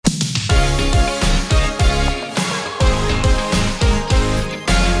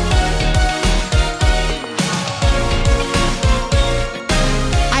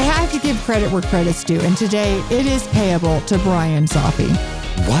credit where credit's due. And today it is payable to Brian Zoffy.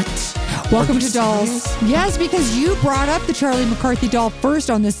 What? Welcome to Dolls. Yes, because you brought up the Charlie McCarthy doll first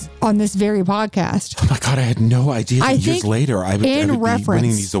on this very podcast. Oh my God, I had no idea that years later I would be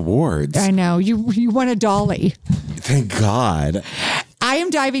winning these awards. I know. You won a dolly. Thank God. I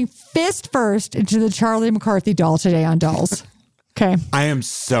am diving fist first into the Charlie McCarthy doll today on Dolls. Okay. I am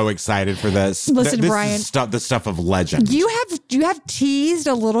so excited for this. Listen, this Brian. Is the stuff of legend. You have teased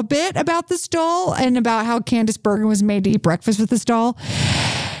a little bit about this doll and about how Candice Bergen was made to eat breakfast with this doll.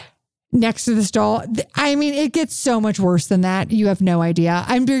 Next to this doll. I mean, it gets so much worse than that. You have no idea.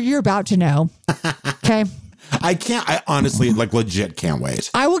 You're about to know. Okay. I honestly, legit can't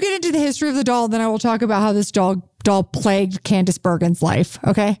wait. I will get into the history of the doll, then I will talk about how this doll plagued Candice Bergen's life.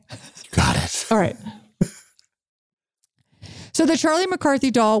 Okay. Got it. All right. So the Charlie McCarthy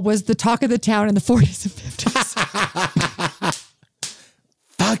doll was the talk of the town in the 40s and 50s.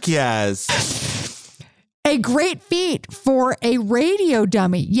 Fuck yes. A great feat for a radio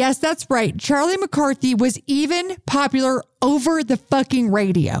dummy. Yes, that's right. Charlie McCarthy was even popular over the fucking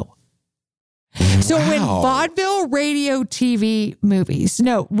radio. Wow. So when vaudeville, radio, TV, movies.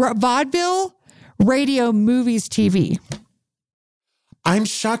 No, vaudeville, radio, movies, TV. I'm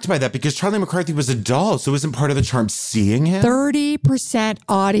shocked by that because Charlie McCarthy was a doll, so isn't part of the charm seeing him? 30%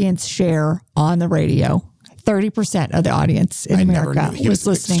 audience share on the radio. 30% of the audience in America was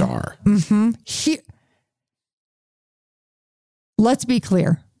listening. Star. Mm-hmm. Let's be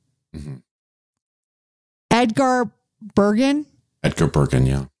clear. Mm-hmm. Edgar Bergen,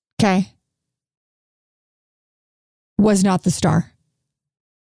 yeah. Okay. Was not the star.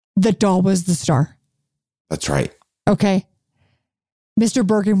 The doll was the star. That's right. Okay. Mr.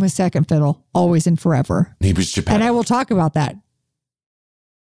 Bergen was second fiddle, always and forever. He was Japan. And I will talk about that.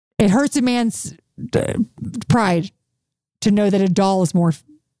 It hurts a man's pride to know that a doll is more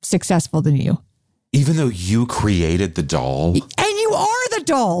successful than you. Even though you created the doll. And you are the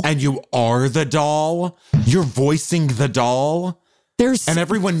doll. And you are the doll. You're voicing the doll. And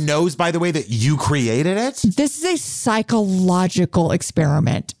everyone knows, by the way, that you created it. This is a psychological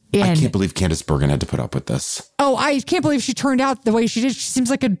experiment. I can't believe Candice Bergen had to put up with this. Oh, I can't believe she turned out the way she did. She seems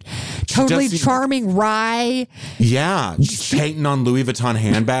like a totally charming rye. Yeah. She's painting on Louis Vuitton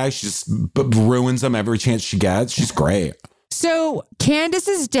handbags. She just ruins them every chance she gets. She's great. So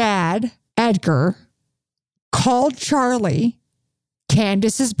Candice's dad, Edgar, called Charlie,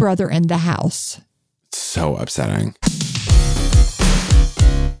 Candice's brother, in the house. So upsetting.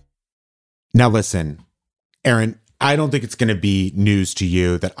 Now listen, Aaron, I don't think it's going to be news to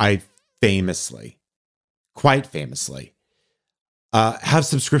you that I quite famously, have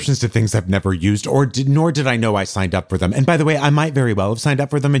subscriptions to things I've never used, nor did I know I signed up for them. And by the way, I might very well have signed up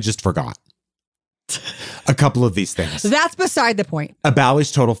for them and just forgot a couple of these things. That's beside the point. A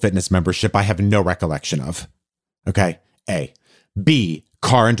Bally's Total Fitness membership I have no recollection of. Okay. A. B.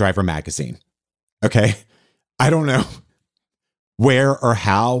 Car and Driver magazine. Okay. I don't know where or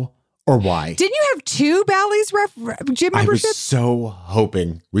how or why. Didn't you have two Bally's gym memberships? I was so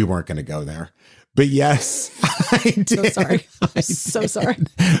hoping we weren't going to go there. But yes, I did. So sorry. I'm so sorry.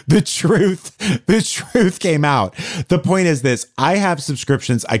 The truth came out. The point is this. I have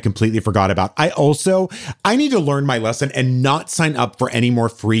subscriptions I completely forgot about. I need to learn my lesson and not sign up for any more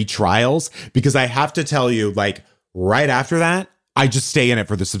free trials, because I have to tell you, right after that, I just stay in it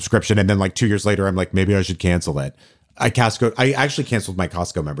for the subscription. And then 2 years later, I'm like, maybe I should cancel it. I actually canceled my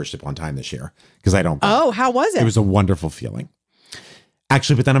Costco membership on time this year because I don't. Oh, how was it? It was a wonderful feeling.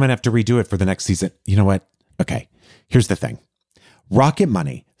 Actually, but then I'm going to have to redo it for the next season. You know what? Okay, here's the thing. Rocket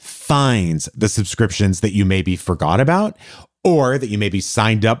Money finds the subscriptions that you maybe forgot about, or that you maybe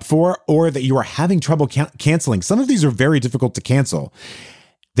signed up for, or that you are having trouble canceling. Some of these are very difficult to cancel.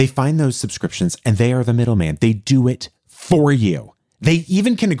 They find those subscriptions and they are the middleman. They do it for you. They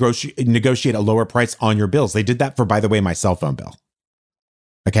even can negotiate a lower price on your bills. They did that for, by the way, my cell phone bill.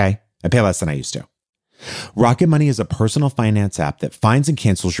 Okay? I pay less than I used to. Rocket Money is a personal finance app that finds and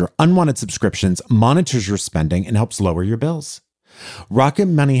cancels your unwanted subscriptions, monitors your spending, and helps lower your bills. Rocket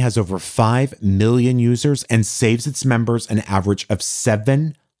Money has over 5 million users and saves its members an average of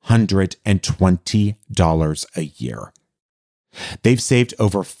 $720 a year. They've saved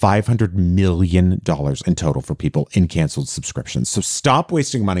over $500 million in total for people in canceled subscriptions. So stop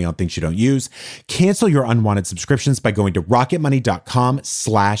wasting money on things you don't use. Cancel your unwanted subscriptions by going to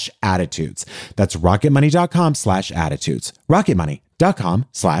rocketmoney.com/attitudes. That's rocketmoney.com/attitudes.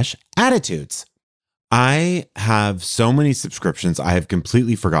 rocketmoney.com/attitudes. I have so many subscriptions I have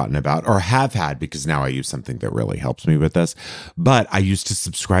completely forgotten about or have had because now I use something that really helps me with this. But I used to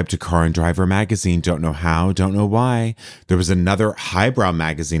subscribe to Car and Driver magazine. Don't know how, don't know why. There was another highbrow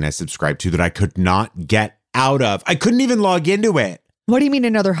magazine I subscribed to that I could not get out of. I couldn't even log into it. What do you mean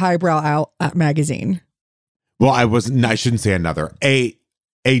another highbrow magazine? Well, I shouldn't say another.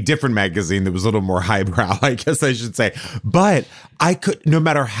 A different magazine that was a little more highbrow, I guess I should say. But I could, no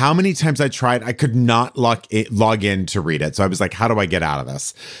matter how many times I tried, I could not log in to read it. So I was like, how do I get out of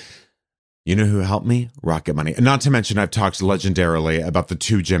this? You know who helped me? Rocket Money. And not to mention, I've talked legendarily about the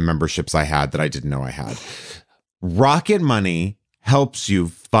 2 gym memberships I had that I didn't know I had. Rocket Money helps you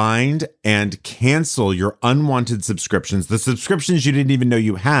find and cancel your unwanted subscriptions, the subscriptions you didn't even know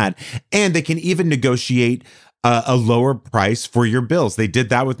you had, and they can even negotiate a lower price for your bills. They did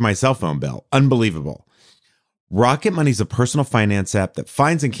that with my cell phone bill. Unbelievable. Rocket Money is a personal finance app that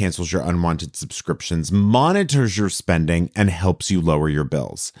finds and cancels your unwanted subscriptions, monitors your spending, and helps you lower your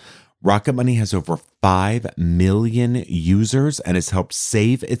bills. Rocket Money has over 5 million users and has helped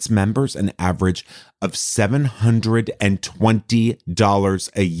save its members an average of $720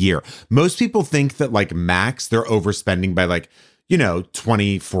 a year. Most people think that like max, they're overspending by like, $20,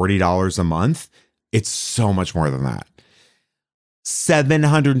 $40 a month. It's so much more than that.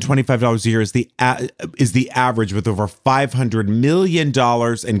 $725 a year is the average with over $500 million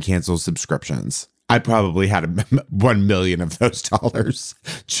in canceled subscriptions. I probably had 1 million of those dollars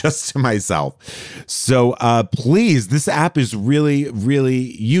just to myself. So please, this app is really,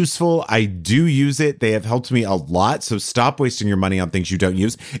 really useful. I do use it. They have helped me a lot. So stop wasting your money on things you don't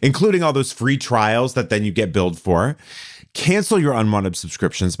use, including all those free trials that then you get billed for. Cancel your unwanted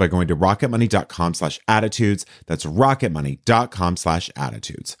subscriptions by going to rocketmoney.com/attitudes. That's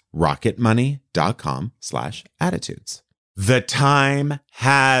rocketmoney.com/attitudes. rocketmoney.com/attitudes. The time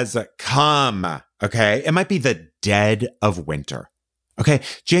has come. Okay. It might be the dead of winter. Okay.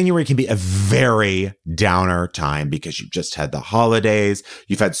 January can be a very downer time because you just had the holidays.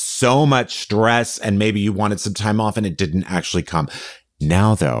 You've had so much stress and maybe you wanted some time off and it didn't actually come.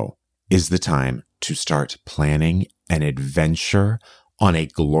 Now, though, is the time to start planning an adventure on a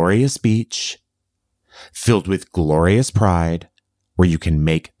glorious beach filled with glorious pride where you can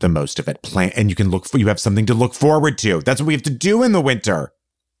make the most of it. Plan, and you have something to look forward to. That's what we have to do in the winter.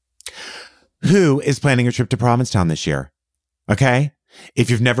 Who is planning a trip to Provincetown this year? Okay? If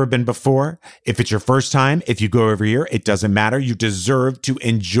you've never been before, if it's your first time, if you go every year, it doesn't matter. You deserve to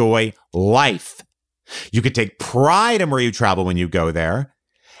enjoy life. You could take pride in where you travel when you go there.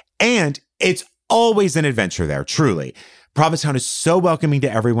 And it's always an adventure there, truly. Provincetown is so welcoming to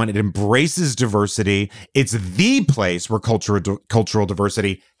everyone. It embraces diversity. It's the place where cultural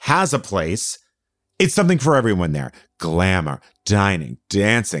diversity has a place. It's something for everyone there. Glamour, dining,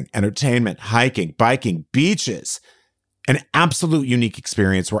 dancing, entertainment, hiking, biking, beaches. An absolute unique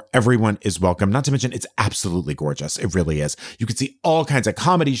experience where everyone is welcome. Not to mention, it's absolutely gorgeous. It really is. You can see all kinds of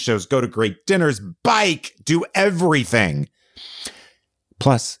comedy shows, go to great dinners, bike, do everything.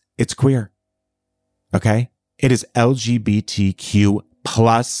 Plus, it's queer. Okay? It is LGBTQ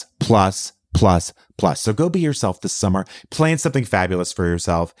plus. So go be yourself this summer. Plan something fabulous for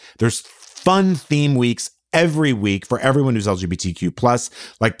yourself. There's fun theme weeks every week for everyone who's LGBTQ plus,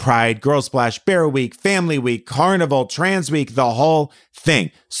 like Pride, Girl Splash, Bear Week, Family Week, Carnival, Trans Week, the whole thing.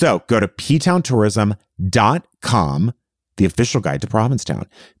 So go to ptowntourism.com, the official guide to Provincetown,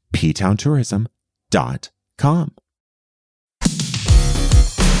 ptowntourism.com.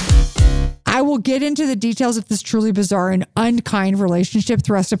 I will get into the details of this truly bizarre and unkind relationship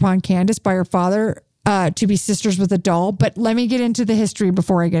thrust upon Candace by her father to be sisters with a doll. But let me get into the history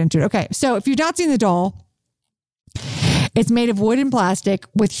before I get into it. Okay, so if you've not seen the doll, it's made of wood and plastic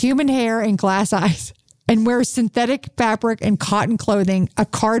with human hair and glass eyes and wears synthetic fabric and cotton clothing, a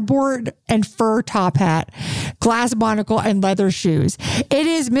cardboard and fur top hat, glass monocle, and leather shoes. It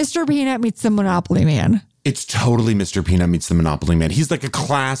is Mr. Peanut meets the Monopoly Man. It's totally Mr. Peanut meets the Monopoly Man. He's like a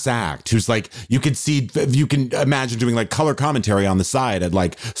class act who's like, you can imagine doing like color commentary on the side at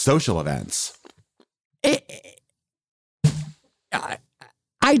like social events.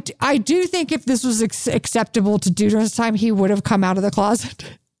 I do think if this was acceptable to do during this time, he would have come out of the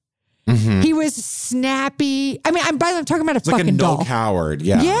closet. Mm-hmm. He was snappy. I mean, I'm talking about a fucking doll. Like a no coward.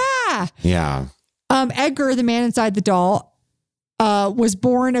 Yeah. Yeah. Yeah. Edgar, the man inside the doll, was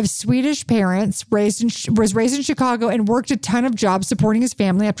born of Swedish parents, was raised in Chicago, and worked a ton of jobs supporting his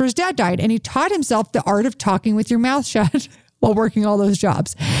family after his dad died. And he taught himself the art of talking with your mouth shut while working all those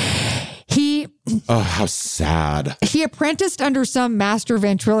jobs. Oh, how sad. He apprenticed under some master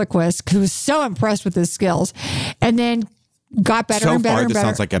ventriloquist who was so impressed with his skills, and then got better So and better far, and this better.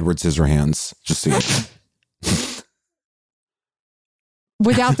 sounds like Edward Scissorhands. Just so you know.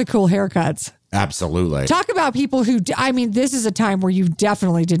 Without the cool haircuts. Absolutely. Talk about people who, this is a time where you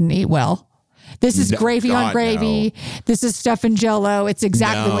definitely didn't eat well. This is gravy on God, gravy. no. This is stuff in Jell-O. It's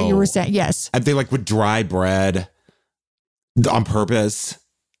exactly what you were saying. Yes. And they like would dry bread on purpose.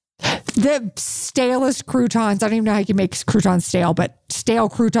 The stalest croutons. I don't even know how you can make croutons stale, but stale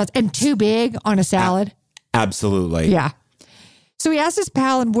croutons and too big on a salad. Absolutely. Yeah. So he asked his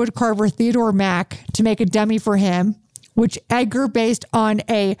pal and woodcarver Theodore Mack to make a dummy for him, which Edgar based on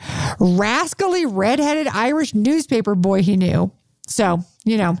a rascally redheaded Irish newspaper boy he knew. So,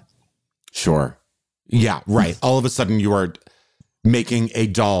 Sure. Yeah, right. All of a sudden you are making a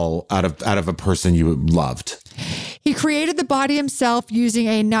doll out of a person you loved. He created the body himself using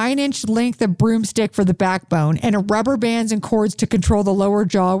a 9-inch length of broomstick for the backbone and a rubber bands and cords to control the lower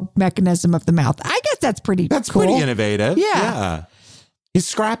jaw mechanism of the mouth. I guess that's pretty cool. Pretty innovative. Yeah. He's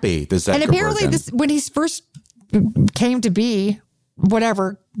scrappy, this And Edgar apparently Bergen. when he first came to be,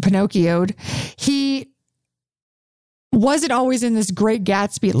 whatever, Pinocchio'd, he wasn't always in this great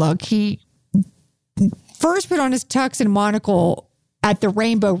Gatsby look. He first put on his tux and monocle at the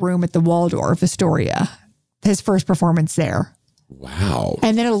Rainbow Room at the Waldorf Astoria, his first performance there. Wow.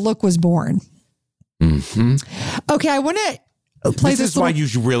 And then a look was born. Mm-hmm. Okay, I want to play this. This is why you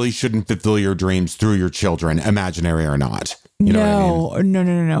really shouldn't fulfill your dreams through your children, imaginary or not. You know what I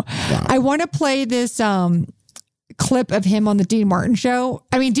mean? No. Wow. I want to play this clip of him on the Dean Martin show.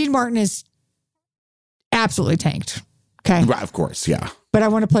 Dean Martin is absolutely tanked. Okay. Right, of course, yeah. But I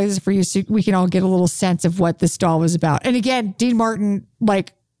want to play this for you so we can all get a little sense of what this doll was about. And again, Dean Martin,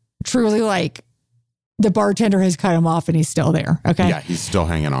 truly the bartender has cut him off and he's still there. Okay. Yeah, he's still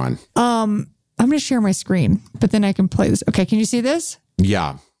hanging on. I'm going to share my screen, but then I can play this. Okay. Can you see this?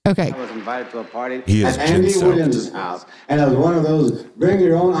 Yeah. Okay. I was invited to a party He is at Andy gin-soaked. Williams' house, and it was one of those bring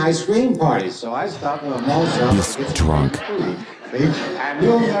your own ice cream parties. So I stopped at a mall shop. He's to get some drunk. food. See? And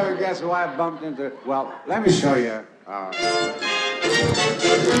you'll never guess who I bumped into. Well, let me show you. Yes,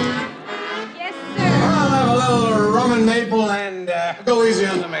 sir. I'll have a little rum and maple, and go easy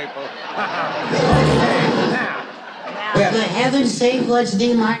on the maple. Now. For heaven's sake, what's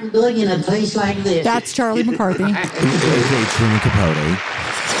Dean Martin doing in a place like this? That's Charlie McCarthy. Okay, Truman Capote.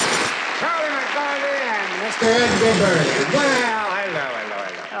 Charlie McCarthy and Mr. Edgar Bergen. Well,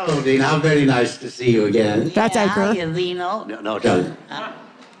 hello. Hello, Dean. How very nice to see you again. That's Edgar. Hiya, Vino. No, don't.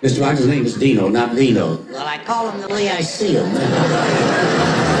 Mr. Martin's name is Dino, not Vino. Well, I call him the way I see him.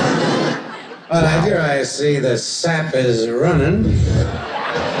 Well, here I see the sap is running.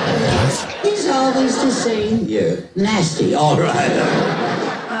 He's always the same. Yeah. Nasty, all right.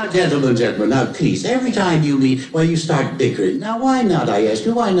 Now, gentlemen, now, please, every time you meet, you start bickering. Now, why not, I ask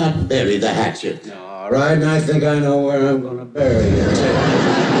you, why not bury the hatchet? All right, and I think I know where I'm going to bury it.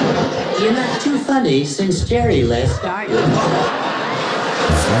 You're not too funny since Jerry left, are you?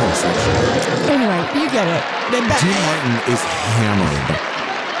 Very sexual. Anyway, you get it. Dean Martin is hammered.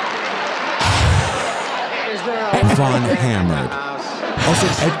 Von hammered. Also,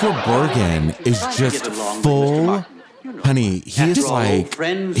 Edgar Bergen is just full. Honey, he is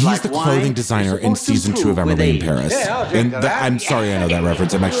he's the clothing designer in season 2 of Emily in Paris. And I'm sorry I know that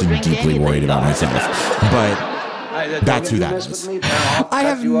reference. I'm actually deeply worried about myself. But that's who that is. I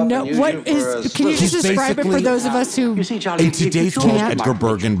have no. What is? Can you just He's describe it for basically- those of us who? In today's world, Edgar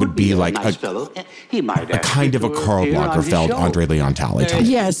Bergen would be like a kind of a Karl Lagerfeld, Andre Leon Talley type.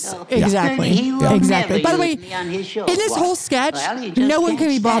 Yes, exactly. Exactly. By the way, in this whole sketch, no one can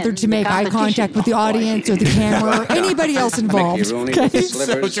be bothered to make eye contact with the audience or the camera or anybody else involved. Okay?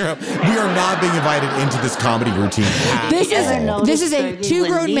 So true. We are not being invited into this comedy routine. This is a 2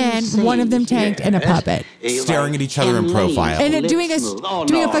 grown men, one of them tanked, and a puppet, Staring at each other in profile. and then doing a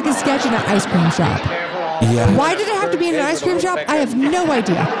fucking sketch in an ice cream shop. Yeah. Why did it have to be in an ice cream shop? I have no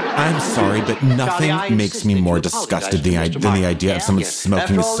idea. I'm sorry, but nothing makes me more disgusted than the idea of someone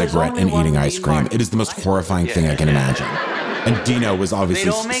smoking a cigarette and eating ice cream. It is the most horrifying thing I can imagine. And Dino was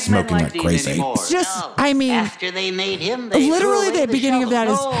obviously smoking like crazy. It's just, After they made him, they literally threw away the beginning of that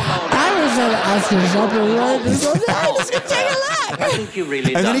is, shovel. I was at an ice cream shop and I'm just gonna take a look. I think you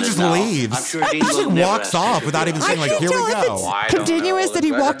really And then he done just it now. leaves. I'm sure He Dean just will never walks off without even I saying, like, can't here we tell if go. it's continuous that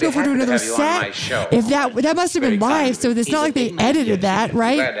he walked over to another set. If that must have been live, so it's not like they edited that,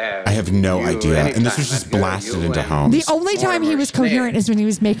 right? I have no idea. And this was just blasted into homes. The only time he was coherent is when he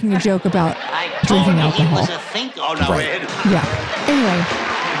was making a joke about I told drinking you alcohol. he was a think. Oh, no, Right. Yeah. Anyway,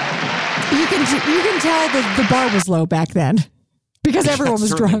 you can tell that the bar was low back then because everyone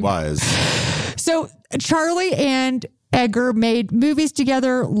was Certainly drunk. was. So Charlie and Edgar made movies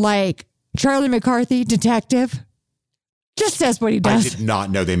together like Charlie McCarthy, Detective, Just says what he I does. did not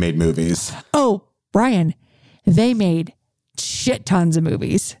know they made movies. Oh, Brian, they made shit tons of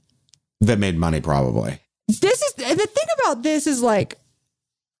movies. That made money, probably. This is the thing about this is like,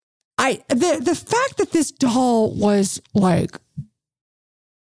 the fact that this doll was like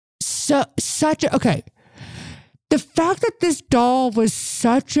such a, okay. The fact that this doll was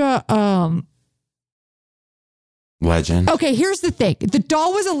such a, Legend. okay, here's the thing. The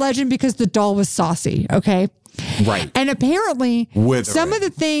doll was a legend because the doll was saucy. Okay. Right. And apparently some of the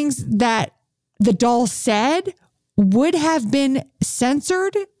things that the doll said would have been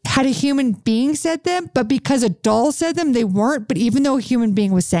censored had a human being said them, but because a doll said them, they weren't. But even though a human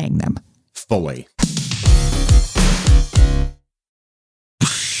being was saying them. Fully.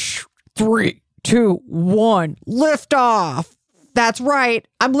 3, 2, 1, lift off. That's right.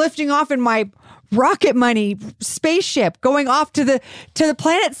 I'm lifting off in my Rocket Money spaceship going off to the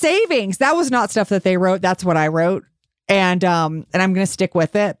planet savings. That was not stuff that they wrote. That's what I wrote. And I'm going to stick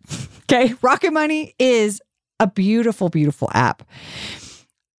with it. Okay. Rocket Money is a beautiful, beautiful app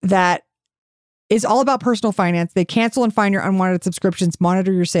that is all about personal finance. They cancel and find your unwanted subscriptions,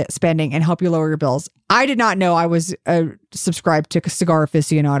 monitor your spending, and help you lower your bills. I did not know I was subscribed to Cigar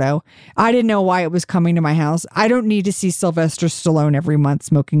Aficionado. I didn't know why it was coming to my house. I don't need to see Sylvester Stallone every month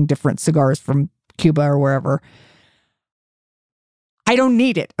smoking different cigars from Cuba or wherever. I don't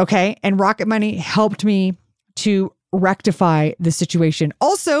need it. Okay. And Rocket Money helped me to rectify the situation.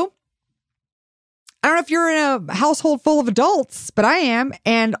 Also, I don't know if you're in a household full of adults, but I am.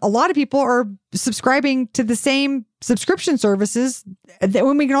 And a lot of people are subscribing to the same subscription services that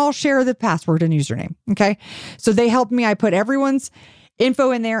when we can all share the password and username. Okay. So they helped me. I put everyone's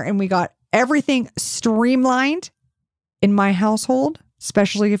info in there and we got everything streamlined in my household,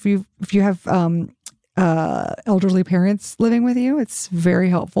 especially if you have elderly parents living with you. It's very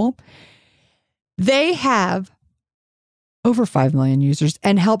helpful. They have over 5 million users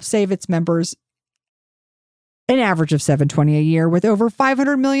and help save its members an average of $720 a year with over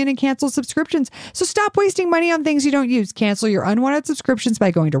 500 million in canceled subscriptions. So stop wasting money on things you don't use. Cancel your unwanted subscriptions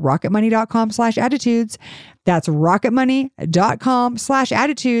by going to rocketmoney.com/attitudes. That's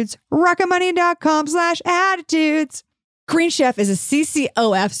rocketmoney.com/attitudes. rocketmoney.com/attitudes. Green Chef is a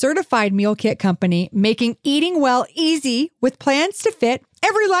CCOF certified meal kit company making eating well easy with plans to fit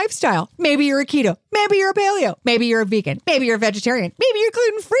every lifestyle. Maybe you're a keto, maybe you're a paleo, maybe you're a vegan, maybe you're a vegetarian, maybe you're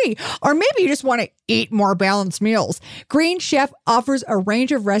gluten-free, or maybe you just want to eat more balanced meals. Green Chef offers a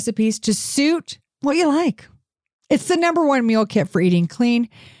range of recipes to suit what you like. It's the #1 meal kit for eating clean,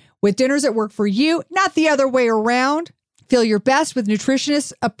 with dinners that work for you, not the other way around. Feel your best with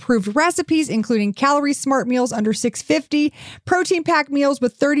nutritionist-approved recipes, including calorie-smart meals under 650, protein-packed meals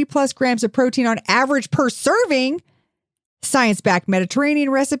with 30-plus grams of protein on average per serving, science-backed Mediterranean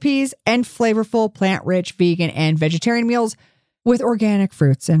recipes, and flavorful plant-rich vegan and vegetarian meals with organic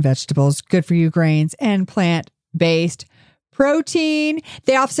fruits and vegetables, good-for-you grains, and plant-based protein.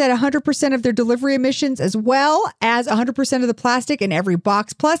 They offset 100% of their delivery emissions as well as 100% of the plastic in every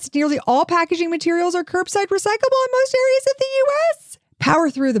box. Plus, nearly all packaging materials are curbside recyclable in most areas of the U.S. Power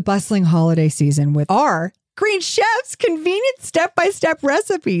through the bustling holiday season with our Green Chef's convenient step-by-step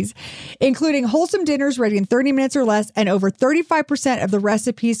recipes, including wholesome dinners ready in 30 minutes or less, and over 35% of the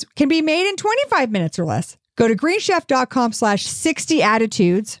recipes can be made in 25 minutes or less. Go to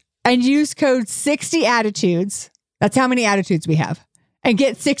greenchef.com/60attitudes and use code 60attitudes. That's how many attitudes we have. And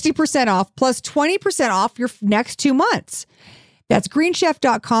get 60% off plus 20% off your next 2 months. That's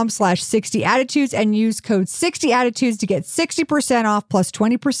greenchef.com/60attitudes and use code 60attitudes to get 60% off plus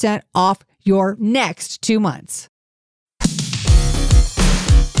 20% off your next 2 months.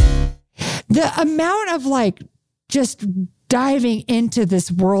 The amount of just diving into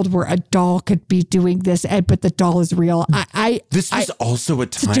this world where a doll could be doing this, but the doll is real. This was also a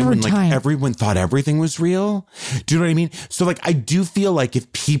time when everyone thought everything was real. Do you know what I mean? So I do feel like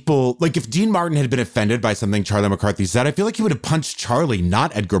if Dean Martin had been offended by something Charlie McCarthy said, I feel like he would have punched Charlie,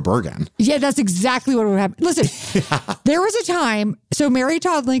 not Edgar Bergen. Yeah, that's exactly what would happen. Listen, there was a time, so Mary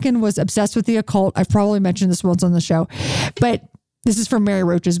Todd Lincoln was obsessed with the occult. I've probably mentioned this once on the show, but this is from Mary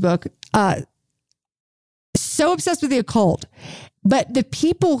Roach's book. So obsessed with the occult, but the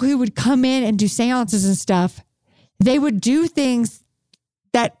people who would come in and do seances and stuff, they would do things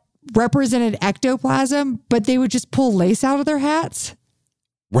that represented ectoplasm, but they would just pull lace out of their hats.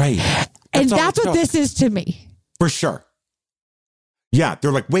 Right. And that's what this is to me. For sure. Yeah.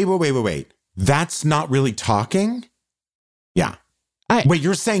 They're like, wait. That's not really talking? Yeah. Wait,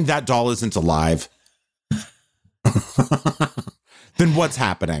 you're saying that doll isn't alive? Then what's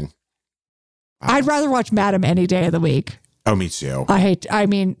happening? I'd rather watch Madam any day of the week. Oh, me too. I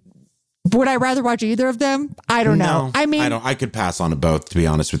mean, Would I rather watch either of them? I don't know. No, I mean, I could pass on both, to be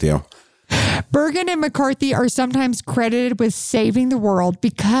honest with you. Bergen and McCarthy are sometimes credited with saving the world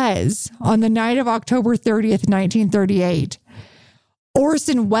because on the night of October 30th, 1938,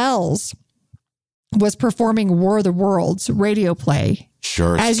 Orson Welles was performing War of the Worlds radio play.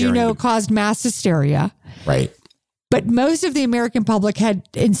 Sure. As you know, caused mass hysteria. Right. But most of the American public had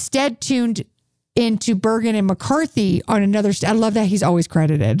instead tuned into Bergen and McCarthy on another. I love that he's always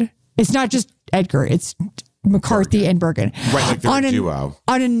credited. It's not just Edgar. It's McCarthy and Bergen. Right, like they're a duo.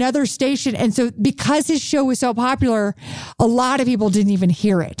 On another station. And so because his show was so popular, a lot of people didn't even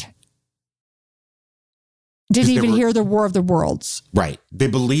hear it. Didn't even hear the War of the Worlds. Right. They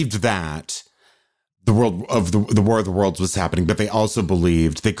believed that the War of the Worlds was happening, but they also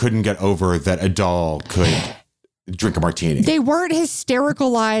believed they couldn't get over that a doll could drink a martini. They weren't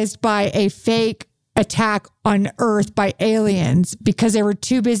hystericalized by a fake attack on Earth by aliens because they were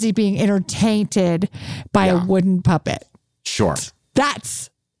too busy being entertained by a wooden puppet. Sure. That's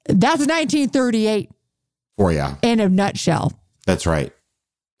 1938 for you. In a nutshell. That's right.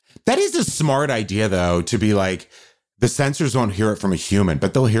 That is a smart idea, though, to be like, the censors won't hear it from a human,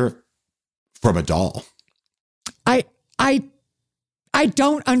 but they'll hear it from a doll. I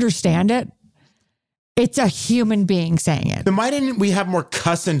don't understand it. It's a human being saying it. Then why didn't we have more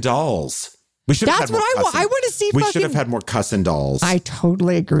cussing dolls? We should. That's what I want. I want to see. We should have had more cussing dolls. I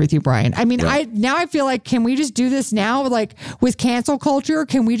totally agree with you, Brian. I mean, I feel like, can we just do this now? Like with cancel culture,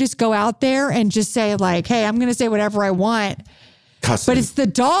 can we just go out there and just say like, hey, I'm going to say whatever I want. Cussing. But it's the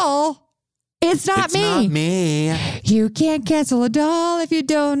doll. It's not me. You can't cancel a doll if you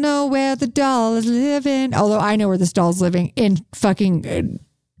don't know where the doll is living. Although I know where this doll's living, in fucking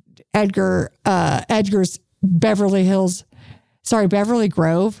Edgar's Beverly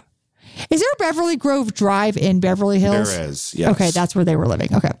Grove. Is there a Beverly Grove Drive in Beverly Hills? There is, yes. Okay, that's where they were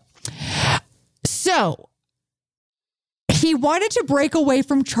living. Okay. So he wanted to break away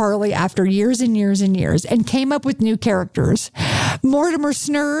from Charlie after years and years and years and came up with new characters. Mortimer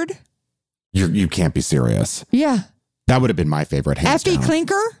Snurd. You can't be serious. Yeah. That would have been my favorite. Effie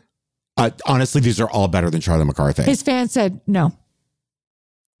Clinker. Honestly, these are all better than Charlie McCarthy. His fans said no.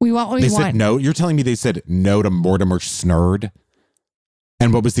 We want what we want. They said no. You're telling me they said no to Mortimer Snurd?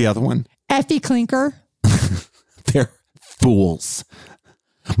 And what was the other one? Effie Clinker. They're fools.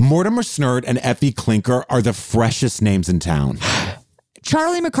 Mortimer Snurd and Effie Clinker are the freshest names in town.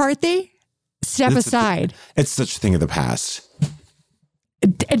 Charlie McCarthy, step aside. It's such a thing of the past.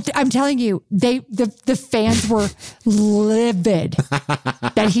 I'm telling you, the fans were livid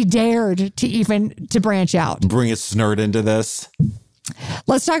that he dared to branch out. Bring a Snurd into this.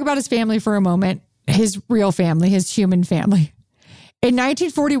 Let's talk about his family for a moment. His real family, his human family. In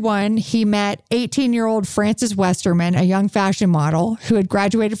 1941, he met 18-year-old Frances Westerman, a young fashion model who had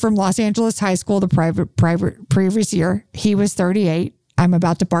graduated from Los Angeles High School the previous year. He was 38. I'm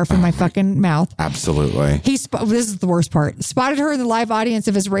about to barf in my fucking mouth. Absolutely. This is the worst part. Spotted her in the live audience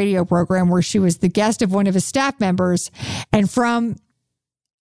of his radio program where she was the guest of one of his staff members. And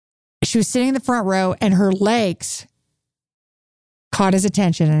she was sitting in the front row and her legs caught his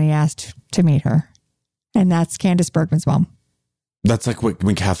attention and he asked to meet her. And that's Candace Bergman's mom. That's like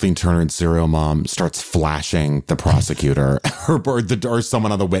when Kathleen Turner in Serial Mom starts flashing the prosecutor or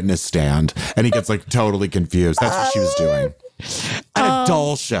someone on the witness stand, and he gets like totally confused. That's what she was doing at a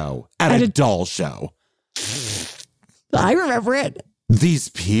doll show. At a doll show. I remember it. These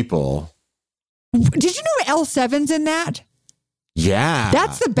people. Did you know L7's in that? Yeah,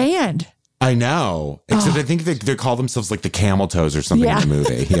 that's the band. I know. Except I think they call themselves like the Camel Toes or something in the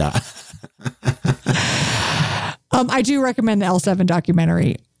movie. Yeah. I do recommend the L7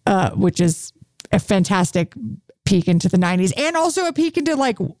 documentary, which is a fantastic peek into the 90s and also a peek into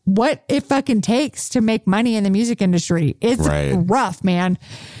like what it fucking takes to make money in the music industry. It's rough, man.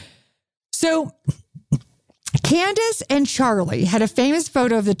 So Candace and Charlie had a famous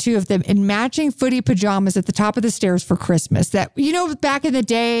photo of the two of them in matching footy pajamas at the top of the stairs for Christmas. That, you know, back in the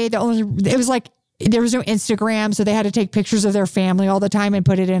day, it was like, there was no Instagram, so they had to take pictures of their family all the time and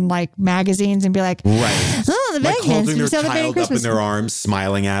put it in like magazines and be like, oh, the like holding their celebrating child up Christmas in their arms,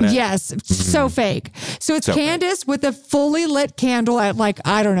 smiling at it. Yes, so fake. So it's Candace with a fully lit candle at like,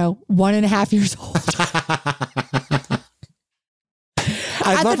 I don't know, 1.5 years old.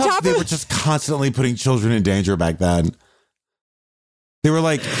 I love how they were just constantly putting children in danger back then. They were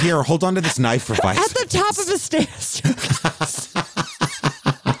like, here, hold on to this knife for 5 seconds. At the top of the stairs.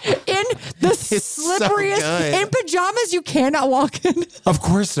 In the slipperiest, in pajamas you cannot walk in. Of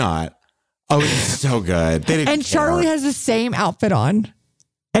course not. Oh, it's so good. They didn't and care. Charlie has the same outfit on.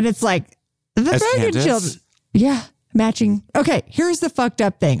 And it's like, the Bergen children. Yeah. matching. Okay, here's the fucked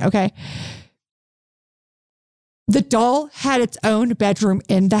up thing, okay? The doll had its own bedroom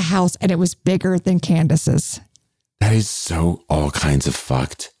in the house and it was bigger than Candace's. That is so all kinds of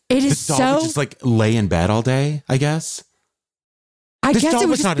fucked. It is this doll so... would just like lay in bed all day, I guess. This doll it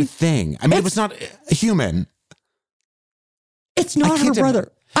was not a thing. I mean, it was not a human. It's not her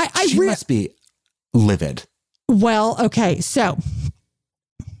brother. She must be livid. Well, okay, so...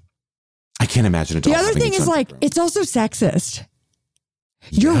 I can't imagine a doll. The other thing is like, it's also sexist.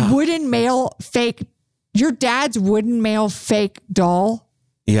 Your dad's wooden male fake doll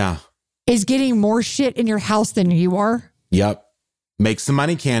is getting more shit in your house than you are. Yep. Make some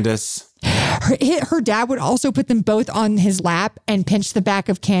money, Candace. Her dad would also put them both on his lap and pinch the back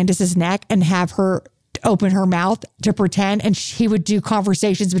of Candace's neck and have her open her mouth to pretend. And he would do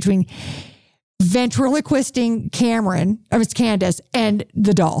conversations between ventriloquisting Candace and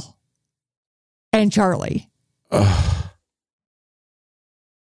the doll and Charlie. Ugh.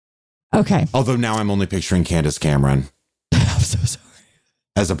 Okay. Although now I'm only picturing Candace Cameron. I'm so sorry.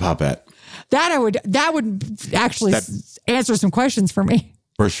 As a puppet. That would actually answer some questions for me.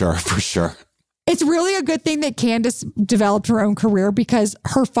 For sure. It's really a good thing that Candace developed her own career because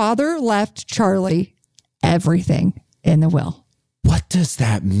her father left Charlie everything in the will. What does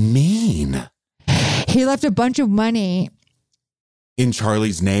that mean? He left a bunch of money in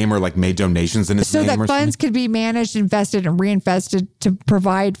Charlie's name or like made donations in his name? So that funds could be managed, invested, and reinvested to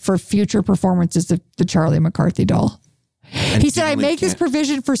provide for future performances of the Charlie McCarthy doll. He said, I make this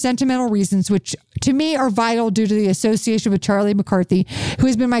provision for sentimental reasons, which to me are vital due to the association with Charlie McCarthy, who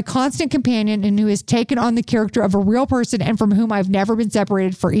has been my constant companion and who has taken on the character of a real person and from whom I've never been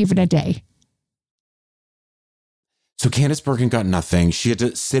separated for even a day. So Candace Bergen got nothing. She had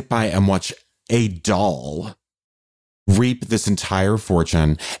to sit by and watch a doll reap this entire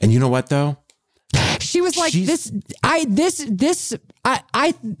fortune. And you know what, though? She was like, I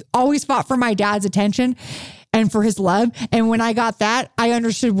always fought for my dad's attention and for his love. And when I got that, I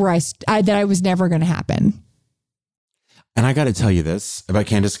understood that I was never going to happen. And I got to tell you this about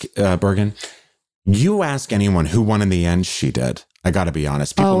Candace Bergen. You ask anyone who won in the end, she did. I got to be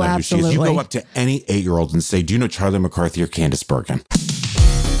honest. People know who she is. You go up to any 8-year-old and say, do you know Charlie McCarthy or Candace Bergen?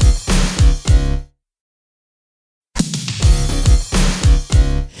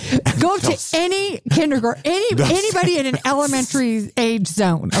 Go up to any kindergarten, anybody in an elementary age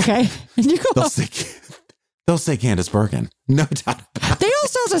zone, okay? And you go they'll say Candace Bergen. No doubt about it. They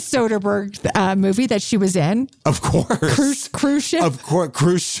also have a Soderbergh movie that she was in. Of course. Cruise ship. Of course.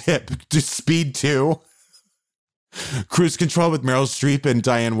 Cruise ship. Just Speed 2. Cruise Control with Meryl Streep and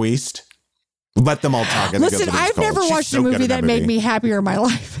Diane Wiest. Let them all talk. Listen, I've never watched a movie that made me happier in my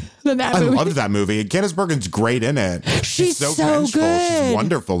life than that movie. I loved that movie. Candace Bergen's great in it. She's so vengeful. good. She's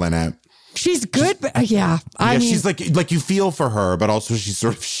wonderful in it. She's good, but I mean, she's like you feel for her, but also she's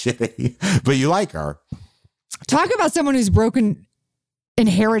sort of shitty, but you like her. Talk about someone who's broken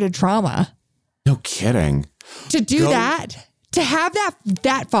inherited trauma. No kidding. To do that, to have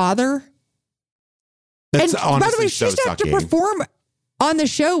that father. That's and by the way, she used to have to perform on the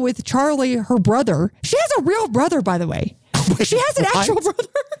show with Charlie, her brother. She has a real brother, by the way. Wait, she has an actual brother.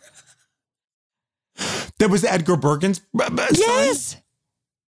 That was Edgar Bergen's son?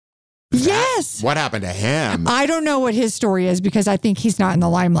 Yes. What happened to him? I don't know what his story is because I think he's not in the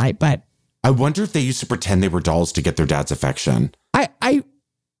limelight, but I wonder if they used to pretend they were dolls to get their dad's affection.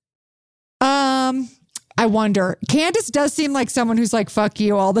 I wonder. Candace does seem like someone who's like, fuck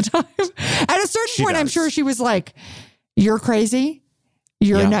you all the time. At a certain point, I'm sure she was like, you're crazy.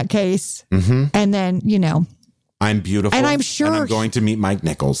 You're a nutcase. Mm-hmm. And then, I'm beautiful. And I'm sure. And I'm going to meet Mike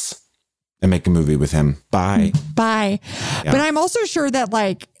Nichols and make a movie with him. Bye. Yeah. But I'm also sure that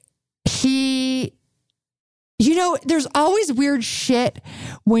like there's always weird shit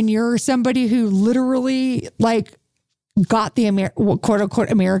when you're somebody who literally like got the quote unquote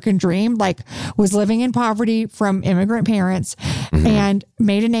American dream, like was living in poverty from immigrant parents and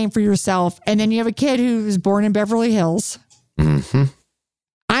made a name for yourself. And then you have a kid who was born in Beverly Hills. Mm-hmm.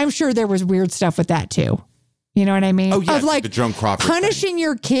 I'm sure there was weird stuff with that too. You know what I mean? Oh, yeah. Of like the Joan Crawford punishing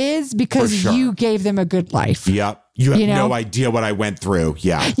your kids because you gave them a good life. Yep. You have no idea what I went through.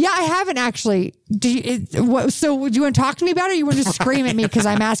 Yeah. Yeah, I haven't actually. So do you want to talk to me about it or you want to just scream at me because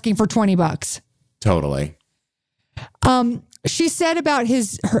I'm asking for $20? Totally. She said about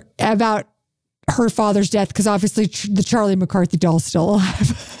her father's death, because obviously the Charlie McCarthy doll is still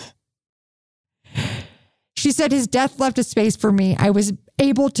alive. She said his death left a space for me. I was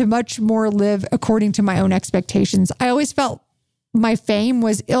able to much more live according to my own expectations. I always felt my fame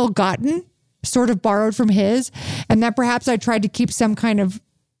was ill-gotten, sort of borrowed from his, and that perhaps I tried to keep some kind of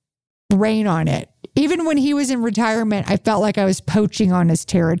rein on it. Even when he was in retirement, I felt like I was poaching on his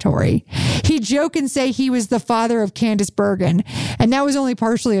territory. He'd joke and say he was the father of Candice Bergen, and that was only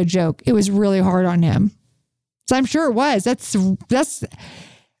partially a joke. It was really hard on him. So I'm sure it was. That's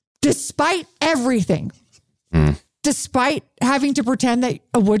despite everything. Despite having to pretend that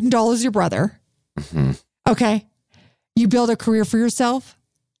a wooden doll is your brother. Okay. You build a career for yourself.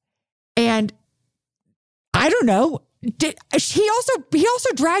 And I don't know. He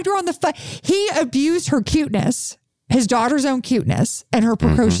also dragged her on the he abused her cuteness, his daughter's own cuteness and her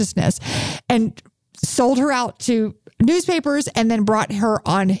precociousness, and sold her out to newspapers, and then brought her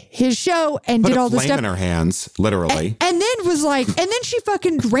on his show and did all this stuff in her hands, literally. And then was like, and then she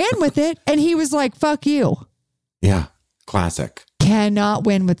fucking ran with it, and he was like, fuck you. Yeah. Classic. Cannot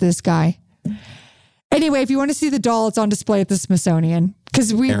win with this guy. Anyway, if you want to see the doll, it's on display at the Smithsonian,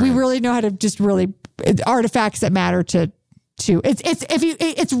 because we really know how to just really artifacts that matter to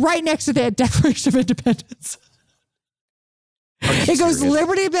it's right next to the Declaration of Independence. It goes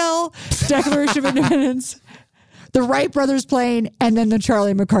Liberty Bell, Declaration of Independence, the Wright brothers plane, and then the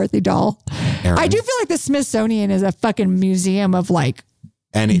Charlie McCarthy doll. Aaron. I do feel like the Smithsonian is a fucking museum of like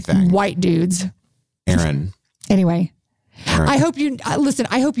anything white dudes. Aaron. Anyway, Aaron. I hope you listen.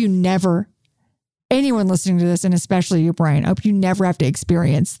 I hope you never, anyone listening to this, and especially you, Brian, I hope you never have to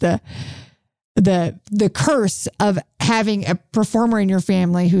experience the curse of having a performer in your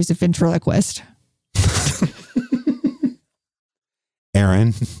family who's a ventriloquist.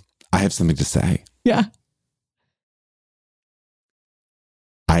 Aaron, I have something to say. Yeah.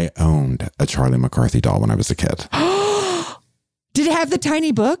 I owned a Charlie McCarthy doll when I was a kid. Did it have the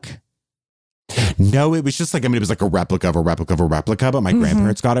tiny book? No, it was just like, I mean, it was like a replica of a replica of a replica, but my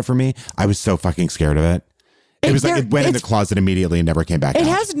grandparents got it for me. I was so fucking scared of it. It was like, it went in the closet immediately and never came back out.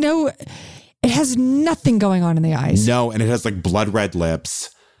 It has nothing going on in the eyes. No, and it has like blood red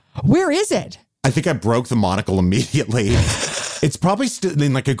lips. Where is it? I think I broke the monocle immediately. It's probably still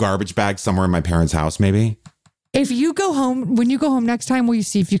in like a garbage bag somewhere in my parents' house, maybe. If you go home, when you go home next time, will you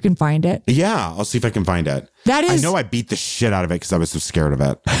see if you can find it? Yeah, I'll see if I can find it. I know I beat the shit out of it because I was so scared of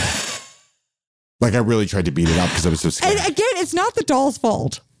it. Like I really tried to beat it up because I was so scared. And again, it's not the doll's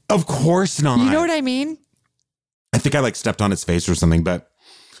fault. Of course not. You know what I mean? I think I like stepped on its face or something, but...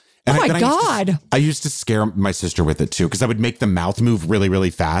 Oh my God. I used to scare my sister with it too, because I would make the mouth move really, really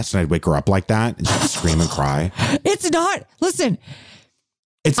fast and I'd wake her up like that and she'd scream and cry. It's not. Listen,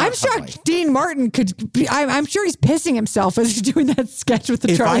 I'm shocked Dean Martin could be, I'm sure he's pissing himself as he's doing that sketch with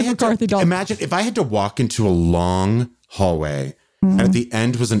the Charlie McCarthy doll. Imagine if I had to walk into a long hallway and at the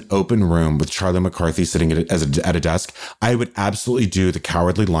end was an open room with Charlie McCarthy sitting at a desk, I would absolutely do the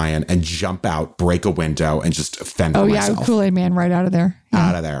Cowardly Lion and jump out, break a window, and just fend for myself. Yeah, Kool-Aid Man right out of there. Yeah.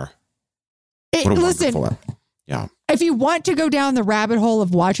 Out of there. Listen, yeah. If you want to go down the rabbit hole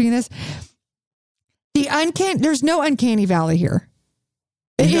of watching this, there's no uncanny valley here.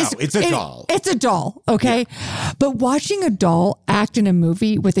 It's a doll. It's a doll, okay? Yeah. But watching a doll act in a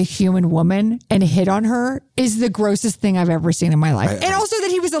movie with a human woman and hit on her is the grossest thing I've ever seen in my life. And also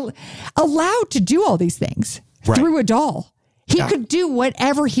that he was allowed to do all these things through a doll. He could do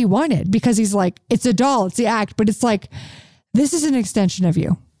whatever he wanted because he's like, it's a doll, it's the act. But it's like, this is an extension of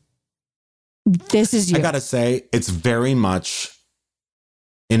you. This is you. I gotta say, it's very much,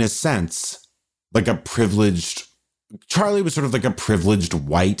 in a sense, like a privileged... Charlie was sort of like a privileged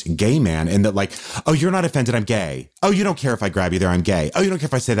white gay man in that like, oh, you're not offended, I'm gay. Oh, you don't care if I grab you there, I'm gay. Oh, you don't care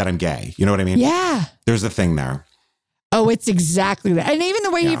if I say that, I'm gay. You know what I mean? Yeah. There's a thing there. Oh, it's exactly that. And even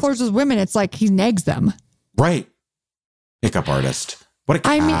the way he flirts with women, it's like he negs them. Right. Pickup artist. What a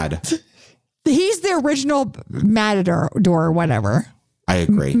cad. I mean, he's the original Matador or whatever. I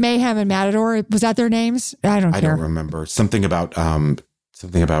agree. Mayhem and Matador. Was that their names? I don't care. I don't remember. Something about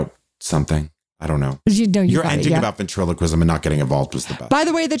something. I don't know. Your ending about ventriloquism and not getting involved was the best. By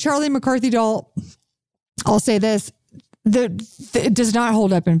the way, the Charlie McCarthy doll, I'll say this, it does not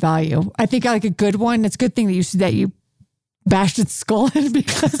hold up in value. I think like a good one, it's a good thing that you bashed its skull in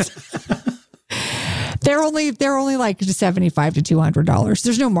because they're only like $75 to $200.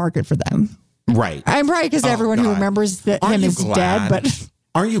 There's no market for them. Right. I'm right because everyone who remembers that him is dead, but...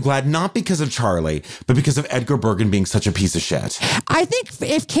 Aren't you glad? Not because of Charlie, but because of Edgar Bergen being such a piece of shit. I think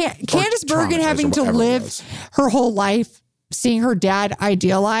if Candice Bergen having to live her whole life seeing her dad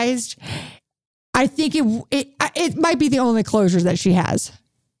idealized, I think it might be the only closure that she has.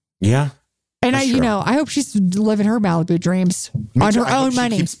 Yeah. And I hope she's living her Malibu dreams on her own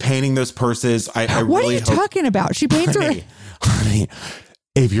money. She keeps painting those purses. What are you talking about? She paints Honey,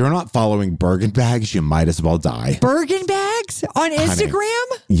 if you're not following Bergen Bags, you might as well die. Bergen Bags on Instagram?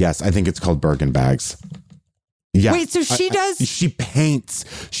 Honey, yes, I think it's called Bergen Bags. Yeah. Wait, so she does? She paints.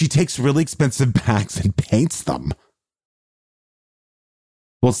 She takes really expensive bags and paints them.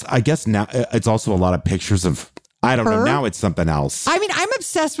 Well, I guess now it's also a lot of pictures of, I don't know. Now it's something else. I mean, I'm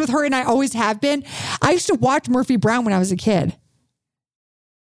obsessed with her and I always have been. I used to watch Murphy Brown when I was a kid.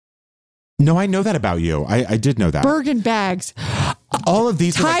 No, I know that about you. I did know that. Bergen bags. All of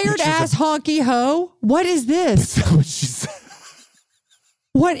these tired ass honky ho. What is this? Is that what she said?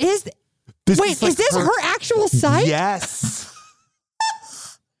 What is Wait, is this her actual site? Yes.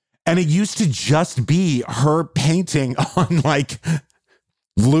 And it used to just be her painting on like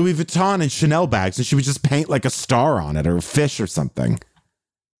Louis Vuitton and Chanel bags, and she would just paint like a star on it or a fish or something.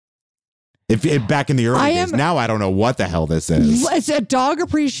 If back in the early days, now I don't know what the hell this is. It's a dog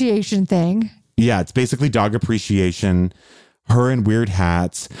appreciation thing. Yeah, it's basically dog appreciation. Her in weird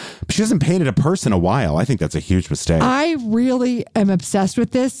hats. But she hasn't painted a purse in a while. I think that's a huge mistake. I really am obsessed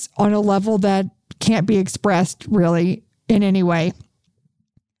with this on a level that can't be expressed really in any way.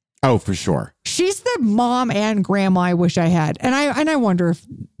 Oh, for sure. She's the mom and grandma I wish I had. And I wonder if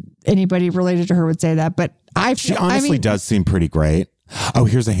anybody related to her would say that. But she honestly does seem pretty great. Oh,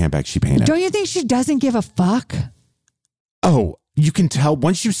 here's a handbag she painted. Don't you think she doesn't give a fuck? Oh, you can tell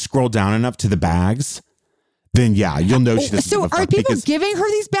once you scroll down enough to the bags, then yeah, you'll know she doesn't give a fuck. So are people giving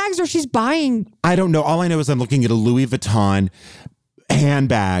her these bags or she's buying? I don't know. All I know is I'm looking at a Louis Vuitton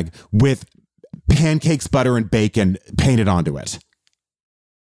handbag with pancakes, butter, and bacon painted onto it.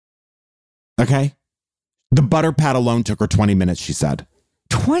 Okay? The butter pad alone took her 20 minutes, she said.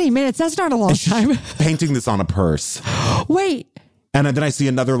 20 minutes? That's not a long time. Painting this on a purse. Wait. And then I see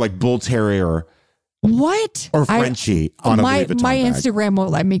another like bull terrier. What? Or Frenchie on a Louis Vuitton my bag. Instagram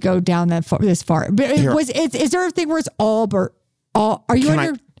won't let me go down this far. But is there a thing where it's all are you on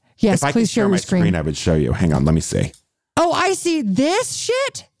your? Yes, please share your screen. I would show you. Hang on, let me see. Oh, I see this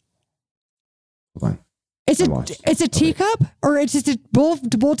shit. Hold on. It's a teacup or it's just a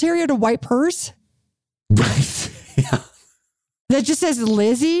bull terrier to white purse. Right. Yeah. That just says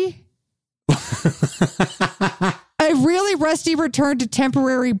Lizzie. A really rusty return to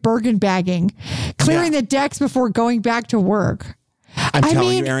temporary Bergen bagging, clearing the decks before going back to work. I'm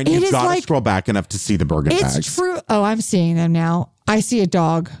telling you, Erin, you've got to scroll back enough to see the Bergen bags. It's true. Oh, I'm seeing them now. I see a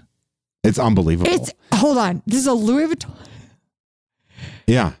dog. It's unbelievable. Hold on. This is a Louis Vuitton.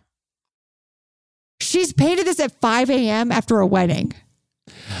 Yeah. She's painted this at 5 a.m. after a wedding.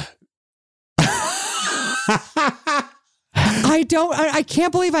 I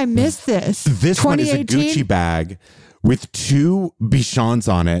can't believe I missed this. This one is a Gucci bag with two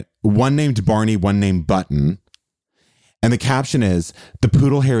Bichons on it, one named Barney, one named Button. And the caption is, the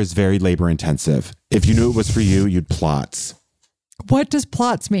poodle hair is very labor intensive. If you knew it was for you, you'd plots. What does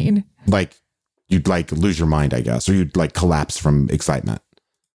plots mean? Like, you'd like lose your mind, I guess, or you'd like collapse from excitement.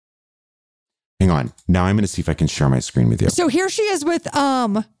 Hang on. Now I'm going to see if I can share my screen with you. So here she is with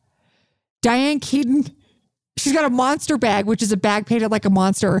Diane Keaton. She's got a monster bag, which is a bag painted like a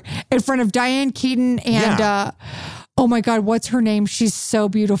monster, in front of Diane Keaton and oh my God, what's her name? She's so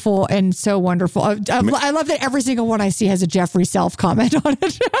beautiful and so wonderful. I love that every single one I see has a Jeffrey Self comment on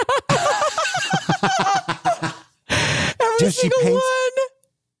it. Every single one.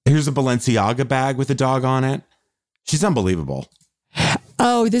 Here's a Balenciaga bag with a dog on it. She's unbelievable.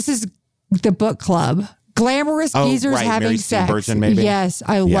 Oh, this is the book club. Glamorous geezers having Mary sex. Steenburgen, maybe? Yes,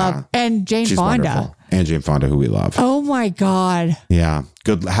 I love. And Jane Fonda. Wonderful. And Jane Fonda, who we love. Oh my God. Yeah.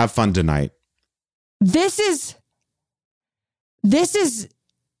 Good. Have fun tonight. This is,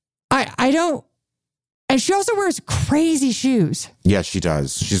 I don't, and she also wears crazy shoes. Yes, she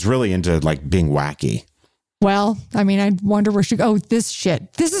does. She's really into like being wacky. Well, I mean, I wonder where this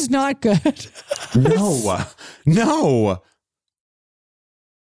shit. This is not good. No.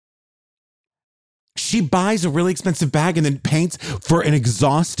 She buys a really expensive bag and then paints for an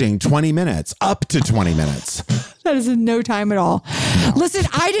exhausting 20 minutes, up to 20 minutes. That is in no time at all. No. Listen,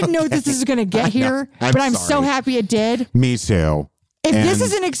 I didn't know this was going to get here, but I'm so happy it did. Me too. If this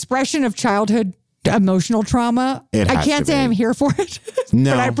is an expression of childhood emotional trauma, I can't say I'm here for it,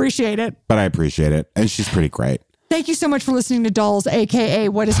 no, but I appreciate it. And she's pretty great. Thank you so much for listening to Dolls, a.k.a.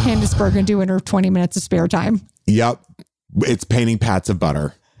 what does Candace Bergen do in her 20 minutes of spare time? Yep. It's painting pats of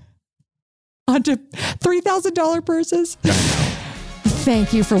butter. Onto $3,000 purses.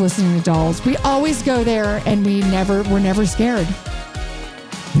 Thank you for listening to Dolls. We always go there and we're never scared.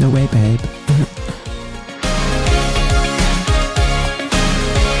 No way, babe.